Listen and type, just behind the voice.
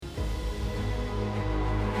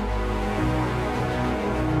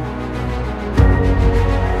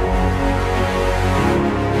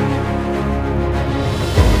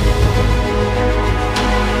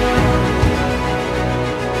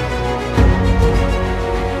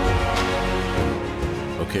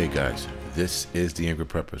Okay, guys, this is the Angry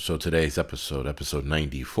Prepper. So today's episode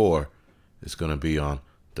 94, is going to be on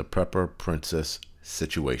the Prepper Princess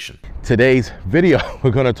situation. Today's video,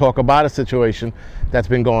 we're going to talk about a situation that's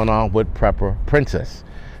been going on with Prepper Princess.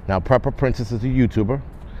 Now, Prepper Princess is a YouTuber.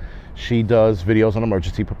 She does videos on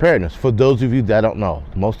emergency preparedness. For those of you that don't know,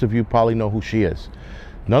 most of you probably know who she is.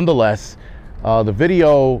 Nonetheless, the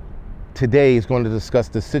video today is going to discuss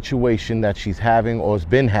the situation that she's having or has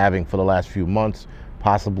been having for the last few months,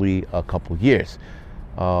 possibly a couple years.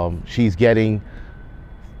 She's getting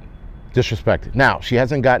disrespected. Now, she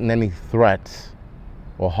hasn't gotten any threats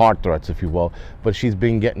or hard threats, if you will, but she's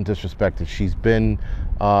been getting disrespected.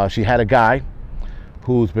 She had a guy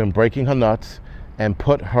who's been breaking her nuts and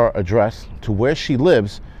put her address to where she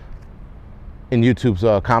lives in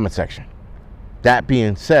YouTube's comment section. That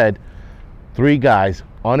being said, 3 guys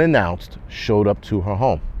unannounced showed up to her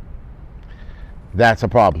home. That's a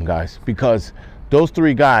problem, guys, because those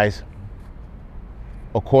 3 guys,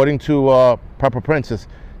 according to Prepper Princess,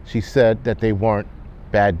 she said that they weren't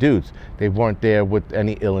bad dudes. They weren't there with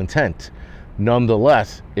any ill intent.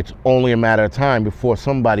 Nonetheless, it's only a matter of time before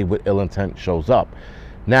somebody with ill intent shows up.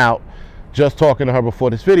 Now, just talking to her before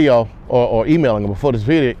this video, or emailing her before this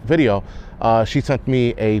video, she sent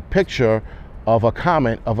me a picture of a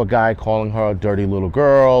comment of a guy calling her a dirty little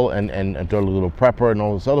girl and a dirty little prepper and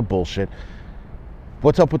all this other bullshit.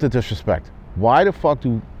 What's up with the disrespect? Why the fuck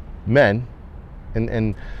do men,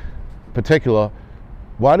 in particular,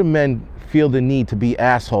 why do men feel the need to be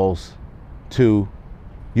assholes to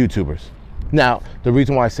YouTubers? Now, the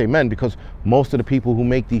reason why I say men, because most of the people who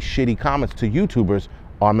make these shitty comments to YouTubers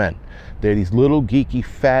are men. They're these little geeky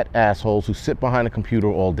fat assholes who sit behind a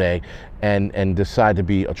computer all day and decide to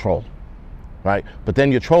be a troll, right? But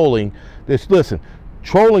then you're trolling. Listen,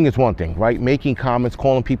 trolling is one thing, right? Making comments,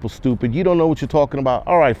 calling people stupid. You don't know what you're talking about.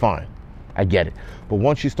 All right, fine. I get it. But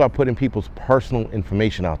once you start putting people's personal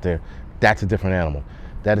information out there, that's a different animal.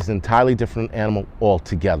 That is an entirely different animal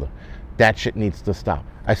altogether. That shit needs to stop.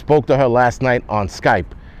 I spoke to her last night on Skype,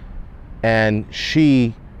 and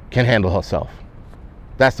she can handle herself.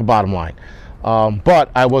 That's the bottom line. But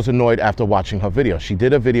I was annoyed after watching her video. She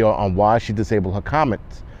did a video on why she disabled her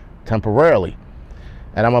comments temporarily.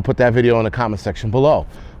 And I'm going to put that video in the comment section below.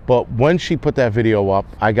 But when she put that video up,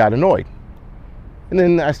 I got annoyed. And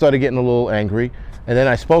then I started getting a little angry. And then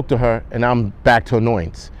I spoke to her, and I'm back to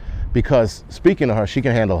annoyance. Because speaking to her, she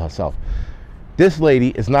can handle herself. This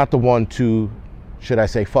lady is not the one to, should I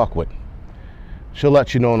say, fuck with. She'll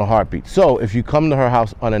let you know in a heartbeat. So if you come to her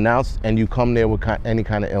house unannounced and you come there with any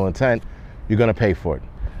kind of ill intent, you're going to pay for it.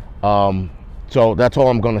 So that's all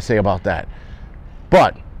I'm going to say about that.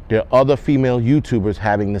 But there are other female YouTubers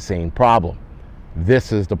having the same problem.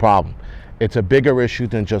 This is the problem. It's a bigger issue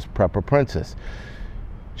than just Prepper Princess.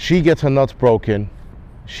 She gets her nuts broken.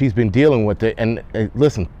 She's been dealing with it. And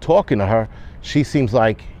listen, talking to her, she seems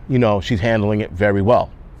like, she's handling it very well.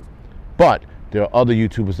 But there are other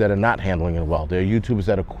YouTubers that are not handling it well. There are YouTubers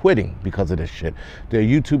that are quitting because of this shit. There are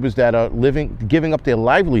YouTubers that are giving up their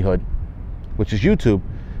livelihood, which is YouTube,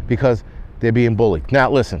 because they're being bullied. Now,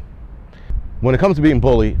 listen, when it comes to being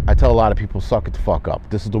bullied, I tell a lot of people, suck it the fuck up.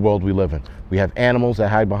 This is the world we live in. We have animals that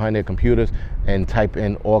hide behind their computers and type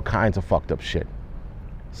in all kinds of fucked up shit.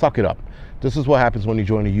 Suck it up. This is what happens when you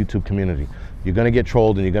join the YouTube community. You're going to get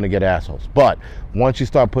trolled and you're going to get assholes. But once you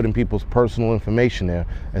start putting people's personal information there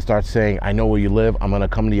and start saying, I know where you live, I'm going to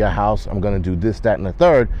come to your house, I'm going to do this, that, and the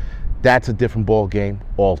third, that's a different ball game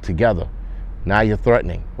altogether. Now you're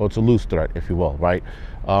threatening. Well, it's a loose threat, if you will, right?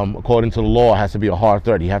 According to the law, it has to be a hard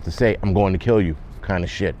threat. You have to say, I'm going to kill you kind of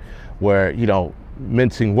shit. Where,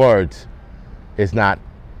 mincing words is not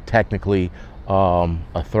technically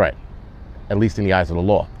a threat, at least in the eyes of the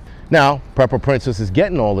law. Now, Prepper Princess is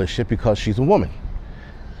getting all this shit because she's a woman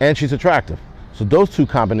and she's attractive. So those 2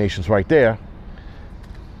 combinations right there,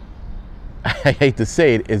 I hate to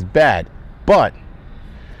say it, is bad. But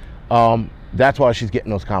that's why she's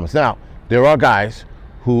getting those comments. Now, there are guys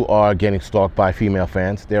who are getting stalked by female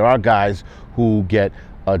fans. There are guys who get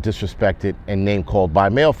disrespected and name-called by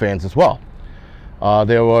male fans as well.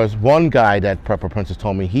 There was one guy that Prepper Princess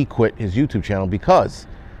told me he quit his YouTube channel because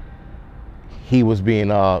he was being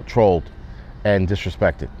trolled and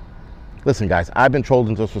disrespected. Listen, guys, I've been trolled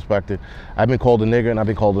and disrespected. I've been called a nigger and I've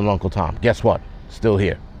been called an Uncle Tom. Guess what? Still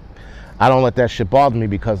here. I don't let that shit bother me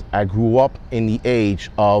because I grew up in the age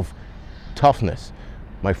of toughness.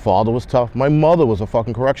 My father was tough. My mother was a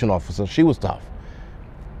fucking correction officer. She was tough.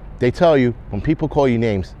 They tell you, when people call you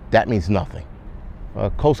names, that means nothing. A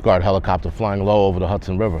Coast Guard helicopter flying low over the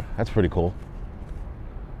Hudson River. That's pretty cool.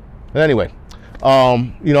 But anyway,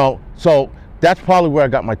 so That's probably where I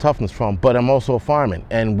got my toughness from, but I'm also a fireman,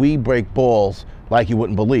 and we break balls like you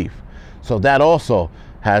wouldn't believe. So that also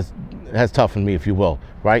has toughened me, if you will,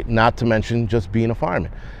 right? Not to mention just being a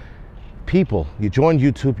fireman. People, you join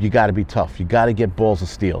YouTube, you got to be tough. You got to get balls of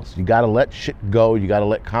steels. You got to let shit go. You got to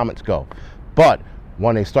let comments go. But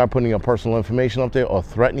when they start putting your personal information up there or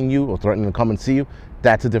threatening you or threatening to come and see you,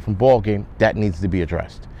 that's a different ball game. That needs to be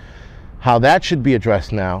addressed. How that should be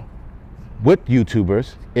addressed now with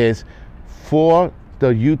YouTubers is for the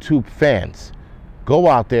YouTube fans. Go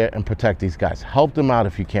out there and protect these guys. Help them out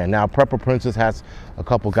if you can. Now, Prepper Princess has a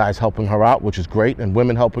couple guys helping her out, which is great, and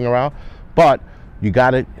women helping her out. But you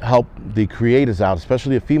got to help the creators out,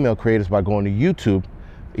 especially the female creators, by going to YouTube,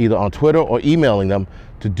 either on Twitter or emailing them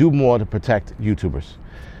to do more to protect YouTubers.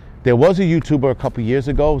 There was a YouTuber a couple years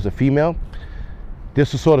ago, it was a female.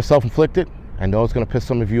 This was sort of self-inflicted. I know it's going to piss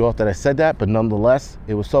some of you off that I said that, but nonetheless,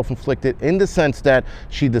 it was self-inflicted in the sense that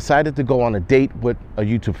she decided to go on a date with a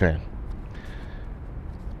YouTube fan.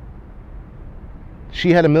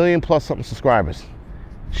 She had 1 million plus something subscribers.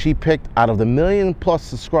 She picked out of the 1 million plus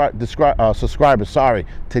subscribers,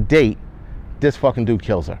 to date, this fucking dude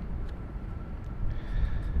kills her.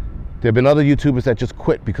 There have been other YouTubers that just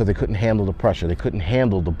quit because they couldn't handle the pressure. They couldn't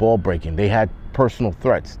handle the ball breaking. They had personal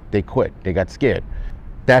threats. They quit. They got scared.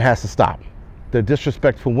 That has to stop. The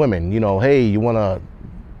disrespect for women, hey, you want to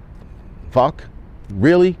fuck?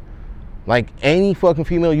 Really? Like, any fucking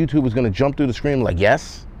female YouTuber is going to jump through the screen like,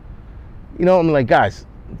 yes? Like, guys,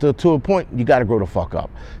 to a point, you got to grow the fuck up.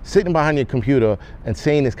 Sitting behind your computer and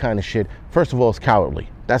saying this kind of shit, first of all, it's cowardly.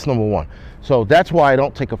 That's number one. So that's why I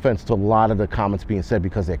don't take offense to a lot of the comments being said,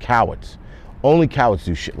 because they're cowards. Only cowards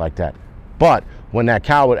do shit like that. But when that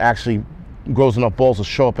coward actually grows enough balls to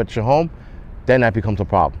show up at your home, then that becomes a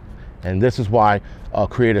problem. And this is why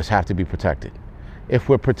creators have to be protected. If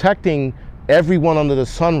we're protecting everyone under the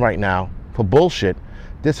sun right now for bullshit,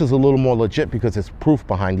 this is a little more legit because there's proof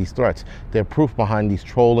behind these threats. There's proof behind these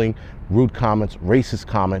trolling, rude comments, racist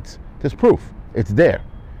comments. There's proof. It's there,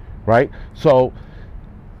 right? So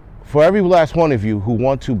for every last one of you who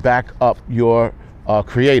want to back up your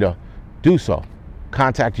creator, do so.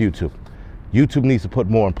 Contact YouTube. YouTube needs to put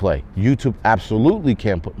more in play. YouTube absolutely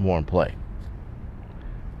can put more in play.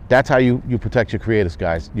 That's how you protect your creators,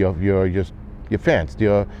 guys. Your fans,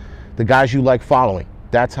 the guys you like following.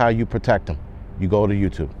 That's how you protect them. You go to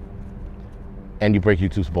YouTube and you break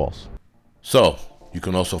YouTube's balls. So you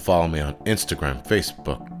can also follow me on Instagram,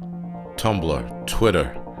 Facebook, Tumblr,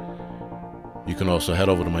 Twitter. You can also head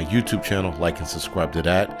over to my YouTube channel, like and subscribe to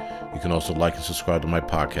that. You can also like and subscribe to my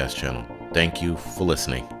podcast channel. Thank you for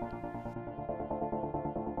listening.